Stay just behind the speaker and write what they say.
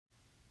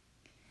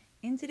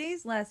In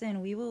today's lesson,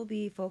 we will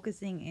be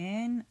focusing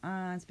in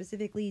on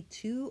specifically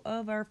two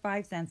of our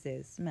five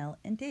senses, smell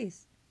and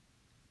taste.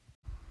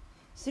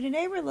 So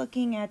today we're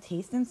looking at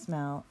taste and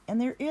smell, and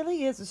there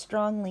really is a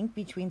strong link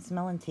between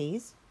smell and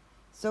taste.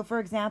 So for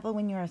example,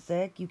 when you're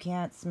sick, you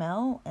can't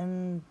smell,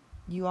 and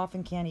you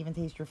often can't even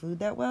taste your food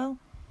that well.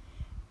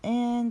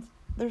 And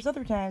there's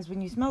other times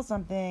when you smell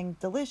something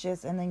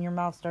delicious and then your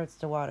mouth starts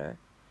to water.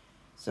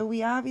 So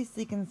we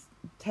obviously can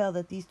tell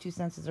that these two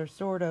senses are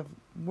sort of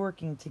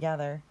working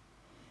together.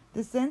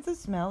 The sense of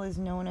smell is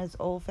known as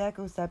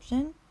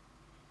olfacoception,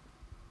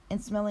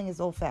 and smelling is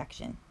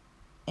olfaction.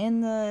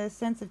 And the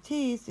sense of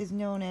taste is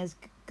known as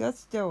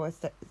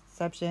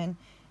gustoception,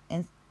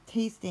 and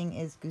tasting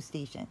is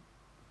gustation.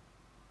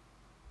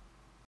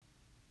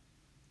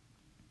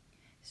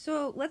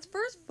 So let's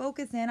first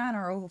focus in on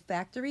our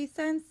olfactory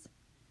sense.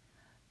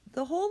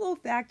 The whole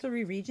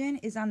olfactory region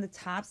is on the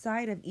top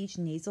side of each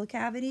nasal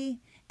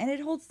cavity, and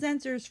it holds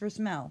sensors for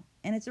smell,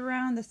 and it's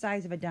around the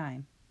size of a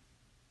dime.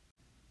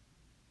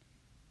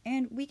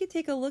 And we could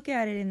take a look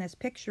at it in this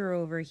picture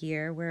over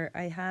here where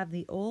I have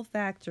the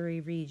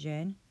olfactory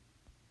region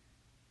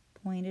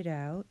pointed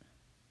out.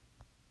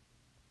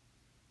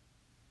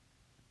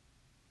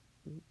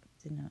 Oop,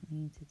 did not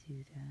mean to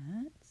do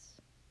that.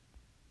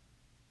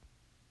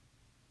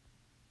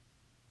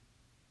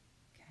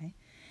 Okay.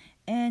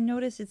 And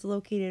notice it's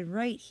located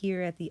right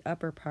here at the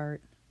upper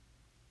part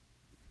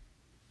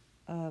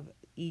of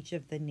each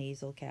of the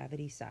nasal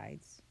cavity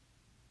sides.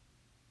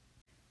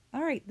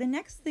 All right, the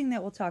next thing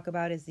that we'll talk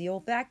about is the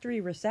olfactory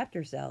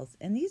receptor cells,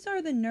 and these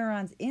are the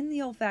neurons in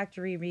the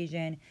olfactory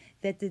region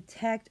that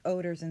detect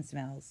odors and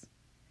smells.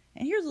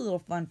 And here's a little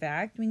fun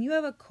fact. When you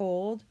have a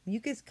cold,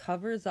 mucus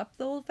covers up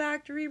the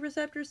olfactory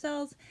receptor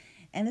cells,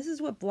 and this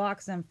is what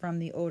blocks them from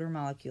the odor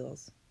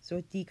molecules, so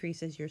it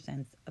decreases your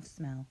sense of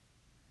smell.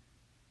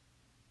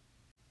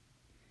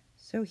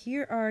 So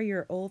here are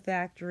your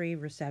olfactory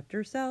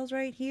receptor cells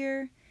right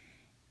here,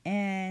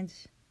 and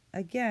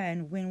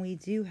again, when we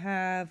do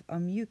have a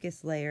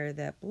mucus layer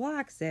that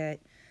blocks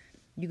it,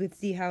 you could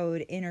see how it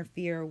would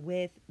interfere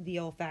with the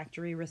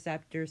olfactory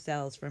receptor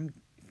cells from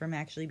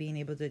actually being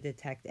able to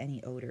detect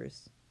any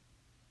odors.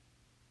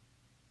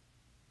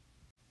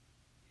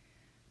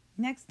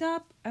 Next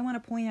up, I want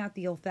to point out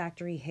the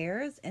olfactory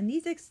hairs, and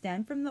these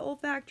extend from the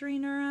olfactory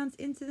neurons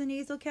into the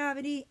nasal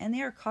cavity, and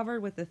they are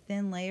covered with a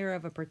thin layer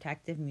of a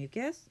protective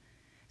mucus.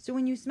 So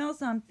when you smell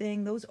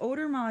something, those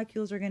odor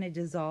molecules are going to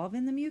dissolve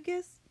in the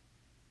mucus,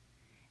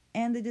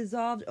 and the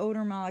dissolved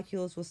odor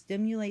molecules will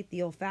stimulate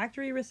the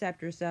olfactory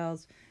receptor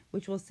cells,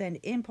 which will send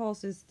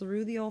impulses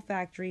through the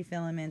olfactory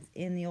filaments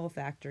in the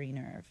olfactory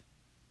nerve.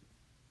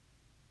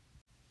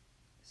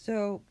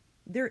 So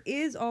there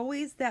is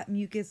always that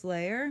mucus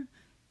layer,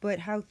 but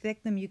how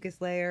thick the mucus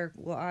layer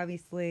will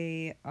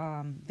obviously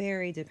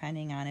vary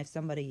depending on if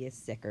somebody is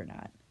sick or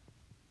not.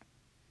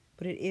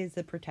 But it is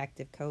a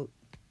protective coat.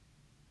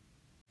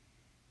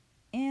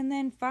 And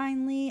then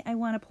finally, I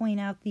want to point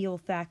out the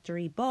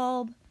olfactory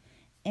bulb.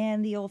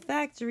 And the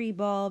olfactory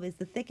bulb is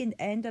the thickened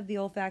end of the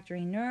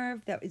olfactory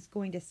nerve that is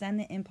going to send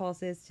the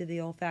impulses to the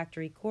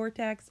olfactory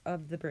cortex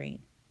of the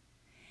brain.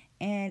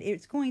 And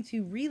it's going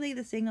to relay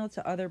the signal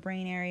to other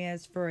brain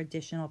areas for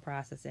additional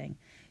processing.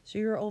 So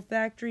your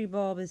olfactory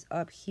bulb is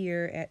up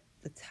here at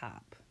the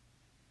top,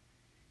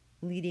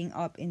 leading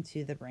up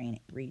into the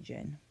brain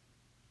region.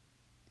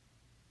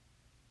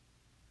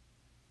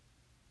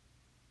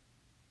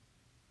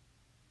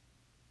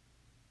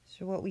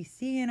 So what we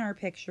see in our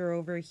picture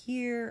over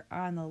here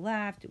on the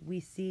left,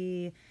 we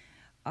see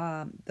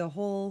the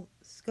whole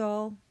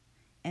skull,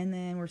 and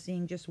then we're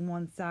seeing just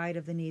one side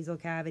of the nasal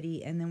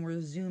cavity, and then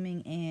we're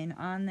zooming in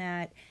on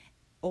that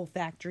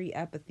olfactory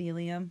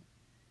epithelium,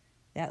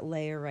 that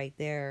layer right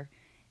there,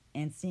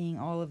 and seeing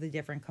all of the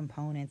different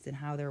components and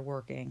how they're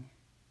working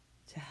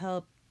to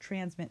help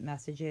transmit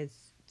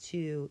messages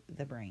to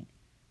the brain.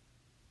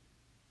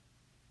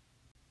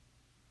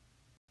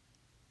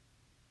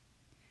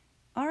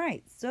 All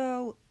right,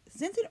 so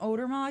since an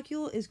odor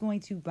molecule is going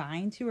to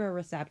bind to a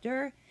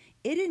receptor,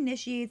 it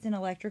initiates an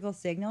electrical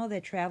signal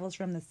that travels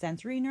from the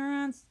sensory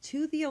neurons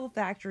to the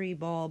olfactory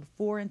bulb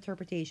for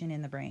interpretation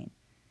in the brain.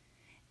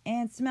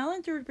 And smell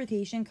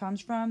interpretation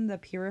comes from the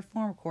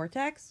piriform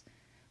cortex,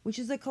 which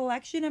is a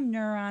collection of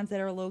neurons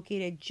that are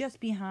located just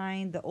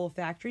behind the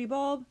olfactory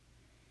bulb,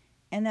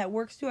 and that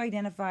works to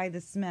identify the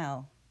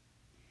smell,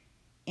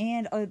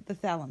 and the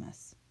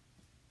thalamus.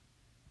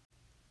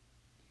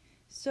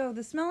 So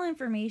the smell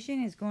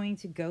information is going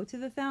to go to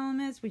the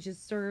thalamus, which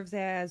serves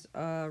as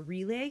a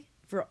relay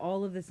for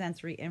all of the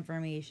sensory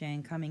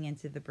information coming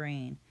into the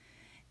brain.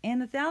 And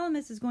the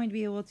thalamus is going to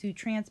be able to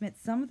transmit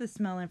some of the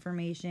smell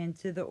information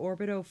to the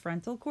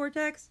orbitofrontal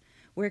cortex,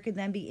 where it could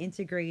then be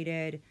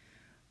integrated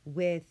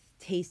with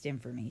taste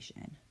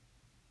information.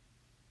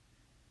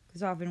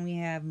 Because often we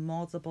have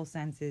multiple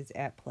senses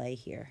at play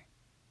here.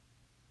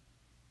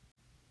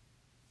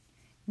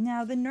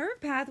 Now, the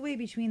nerve pathway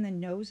between the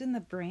nose and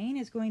the brain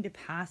is going to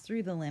pass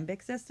through the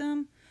limbic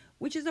system,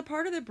 which is a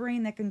part of the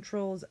brain that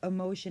controls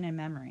emotion and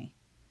memory.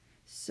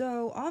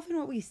 So often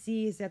what we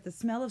see is that the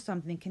smell of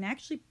something can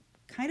actually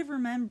kind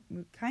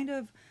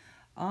of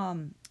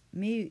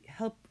may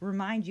help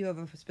remind you of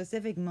a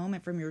specific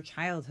moment from your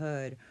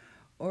childhood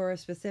or a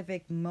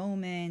specific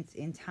moment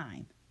in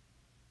time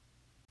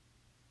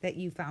that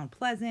you found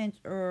pleasant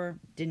or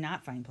did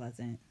not find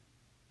pleasant.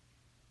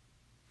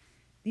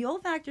 The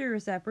olfactory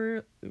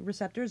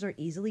receptors are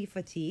easily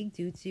fatigued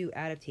due to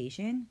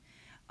adaptation.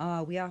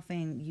 We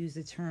often use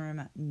the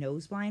term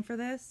nose blind for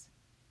this.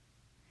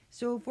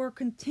 So if we're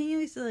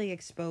continuously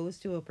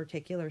exposed to a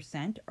particular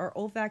scent, our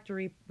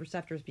olfactory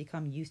receptors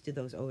become used to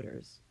those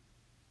odors.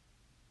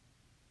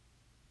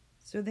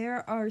 So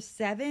there are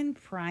 7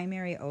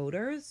 primary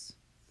odors: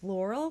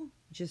 floral,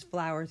 which is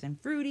flowers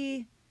and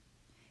fruity;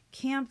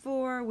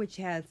 camphor, which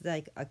has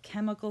like a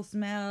chemical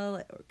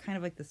smell, kind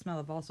of like the smell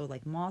of also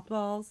like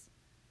mothballs;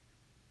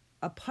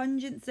 a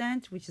pungent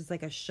scent, which is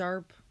like a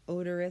sharp,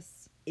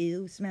 odorous,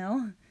 ew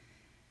smell;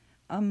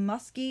 a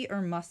musky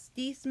or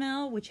musty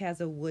smell, which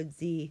has a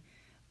woodsy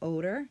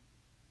odor;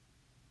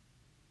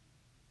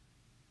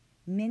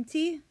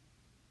 minty;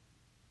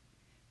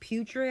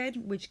 putrid,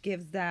 which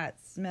gives that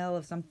smell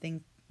of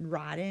something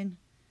rotten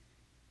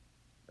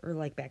or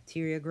like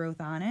bacteria growth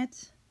on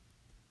it;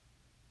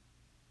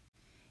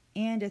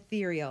 and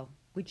ethereal,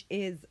 which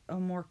is a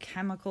more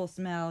chemical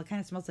smell. It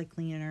kind of smells like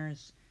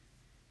cleaners.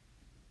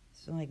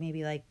 So like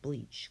maybe like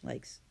bleach,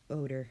 like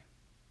odor.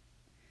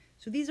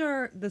 So these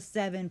are the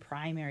 7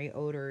 primary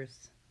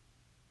odors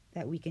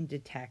that we can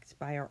detect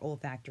by our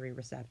olfactory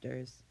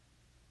receptors.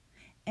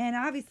 And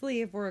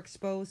obviously, if we're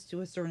exposed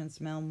to a certain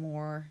smell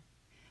more,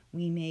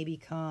 we may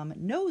become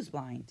nose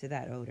blind to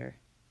that odor.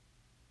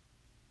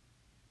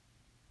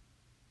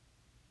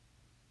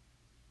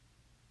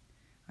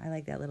 I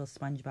like that little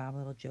SpongeBob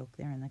little joke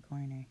there in the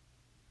corner.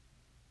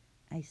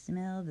 I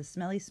smell the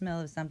smelly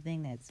smell of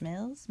something that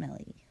smells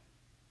smelly.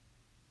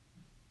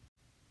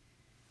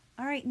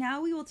 All right,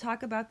 now we will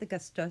talk about the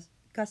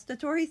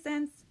gustatory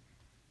sense.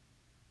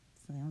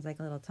 Sounds like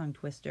a little tongue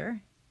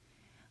twister.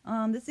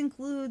 This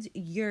includes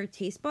your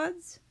taste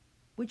buds,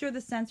 which are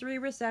the sensory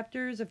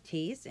receptors of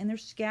taste, and they're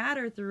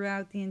scattered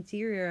throughout the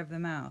interior of the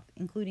mouth,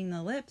 including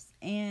the lips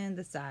and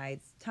the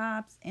sides,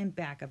 tops, and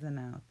back of the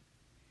mouth.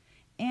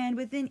 And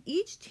within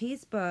each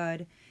taste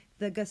bud,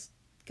 the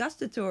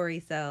gustatory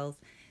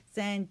cells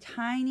send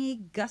tiny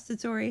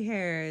gustatory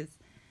hairs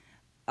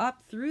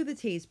up through the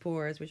taste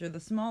pores, which are the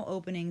small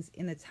openings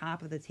in the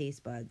top of the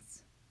taste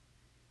buds.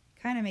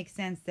 Kind of makes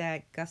sense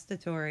that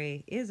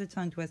gustatory is a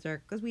tongue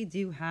twister because we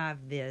do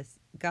have this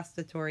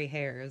gustatory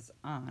hairs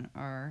on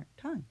our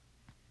tongue.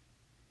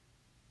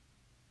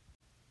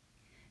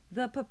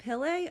 The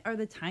papillae are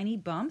the tiny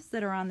bumps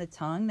that are on the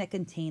tongue that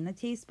contain the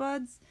taste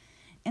buds.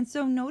 And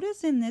so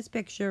notice in this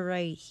picture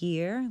right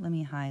here, let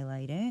me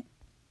highlight it.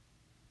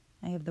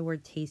 I have the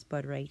word taste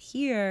bud right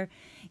here.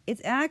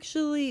 It's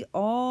actually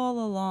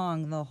all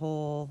along the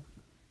whole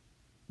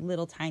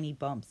little tiny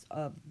bumps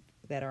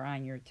that are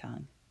on your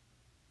tongue.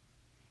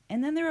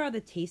 And then there are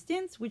the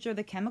tastants, which are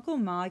the chemical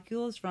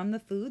molecules from the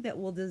food that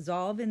will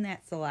dissolve in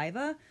that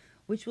saliva,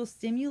 which will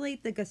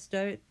stimulate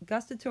the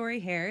gustatory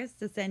hairs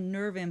to send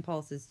nerve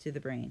impulses to the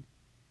brain.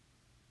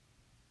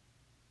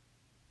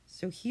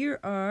 So here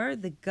are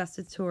the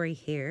gustatory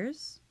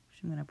hairs, which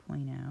I'm going to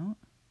point out.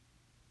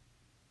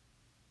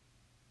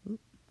 Oop.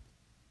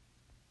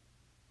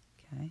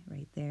 Okay,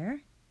 right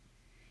there.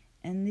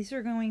 And these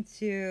are going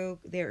to,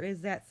 there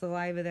is that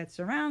saliva that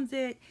surrounds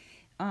it.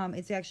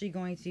 It's actually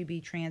going to be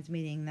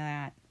transmitting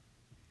that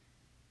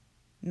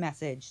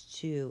message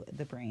to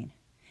the brain.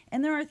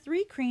 And there are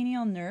 3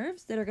 cranial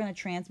nerves that are going to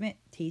transmit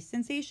taste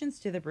sensations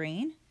to the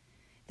brain.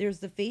 There's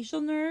the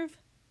facial nerve,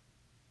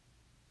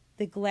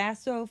 the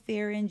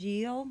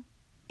glossopharyngeal,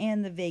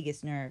 and the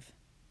vagus nerve.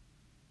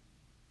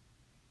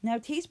 Now,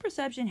 taste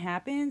perception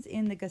happens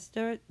in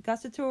the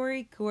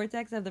gustatory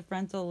cortex of the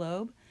frontal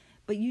lobe,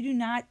 but you do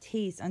not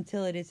taste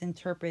until it is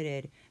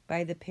interpreted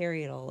by the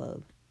parietal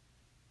lobe.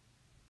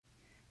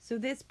 So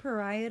this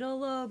parietal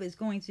lobe is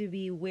going to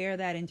be where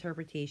that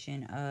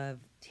interpretation of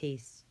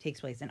taste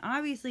takes place. And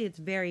obviously it's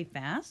very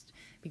fast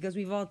because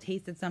we've all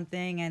tasted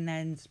something and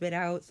then spit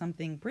out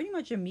something pretty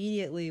much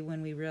immediately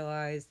when we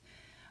realized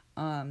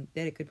that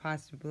it could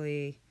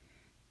possibly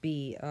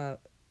be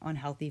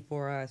unhealthy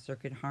for us or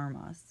could harm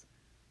us.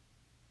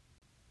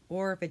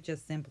 Or if it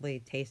just simply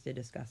tasted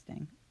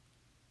disgusting.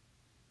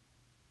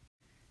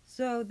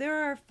 So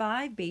there are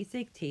 5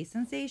 basic taste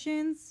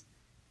sensations.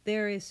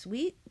 There is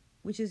sweet,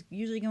 which is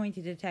usually going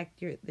to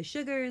detect the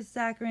sugars,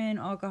 saccharin,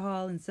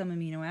 alcohol, and some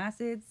amino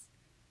acids.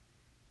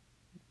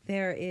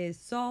 There is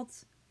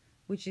salt,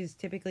 which is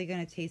typically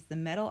going to taste the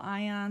metal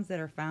ions that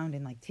are found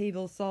in like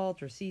table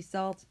salt or sea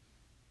salt.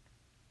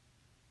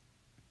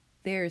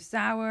 There's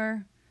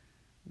sour,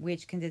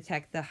 which can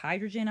detect the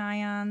hydrogen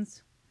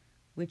ions,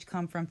 which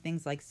come from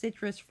things like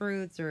citrus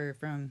fruits or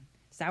from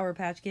Sour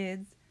Patch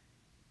Kids.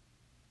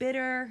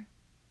 Bitter,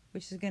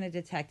 which is going to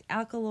detect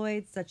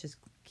alkaloids such as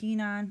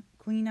quinone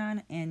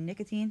and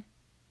nicotine.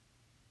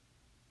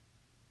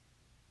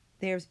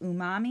 There's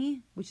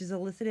umami, which is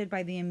elicited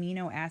by the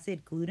amino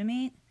acid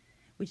glutamate,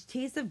 which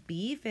taste of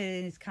beef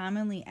is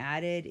commonly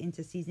added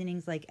into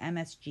seasonings like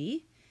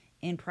MSG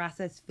in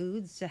processed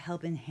foods to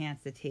help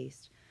enhance the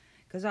taste.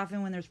 Because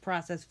often when there's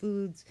processed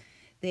foods,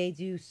 they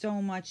do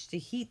so much to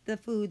heat the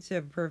food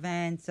to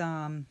prevent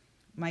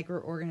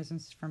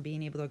microorganisms from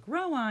being able to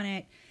grow on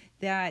it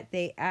that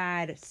they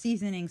add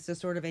seasonings to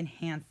sort of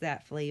enhance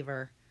that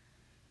flavor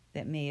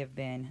that may have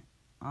been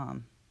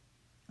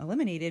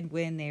eliminated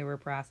when they were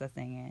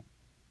processing it.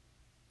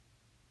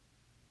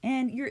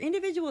 And your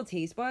individual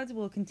taste buds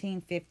will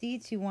contain 50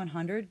 to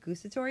 100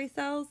 gustatory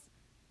cells,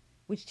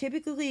 which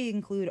typically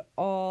include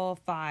all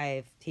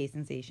 5 taste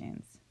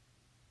sensations.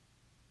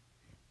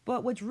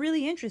 But what's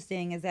really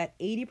interesting is that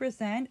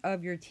 80%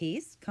 of your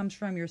taste comes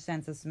from your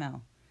sense of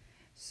smell.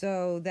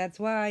 So that's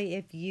why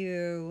if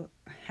you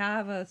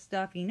have a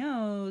stuffy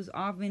nose,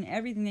 often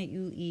everything that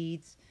you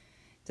eat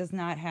does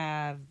not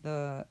have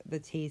the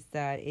taste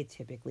that it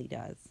typically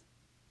does.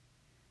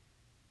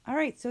 All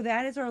right, so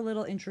that is our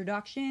little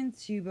introduction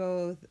to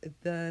both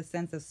the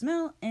sense of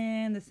smell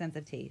and the sense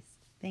of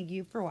taste. Thank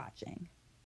you for watching.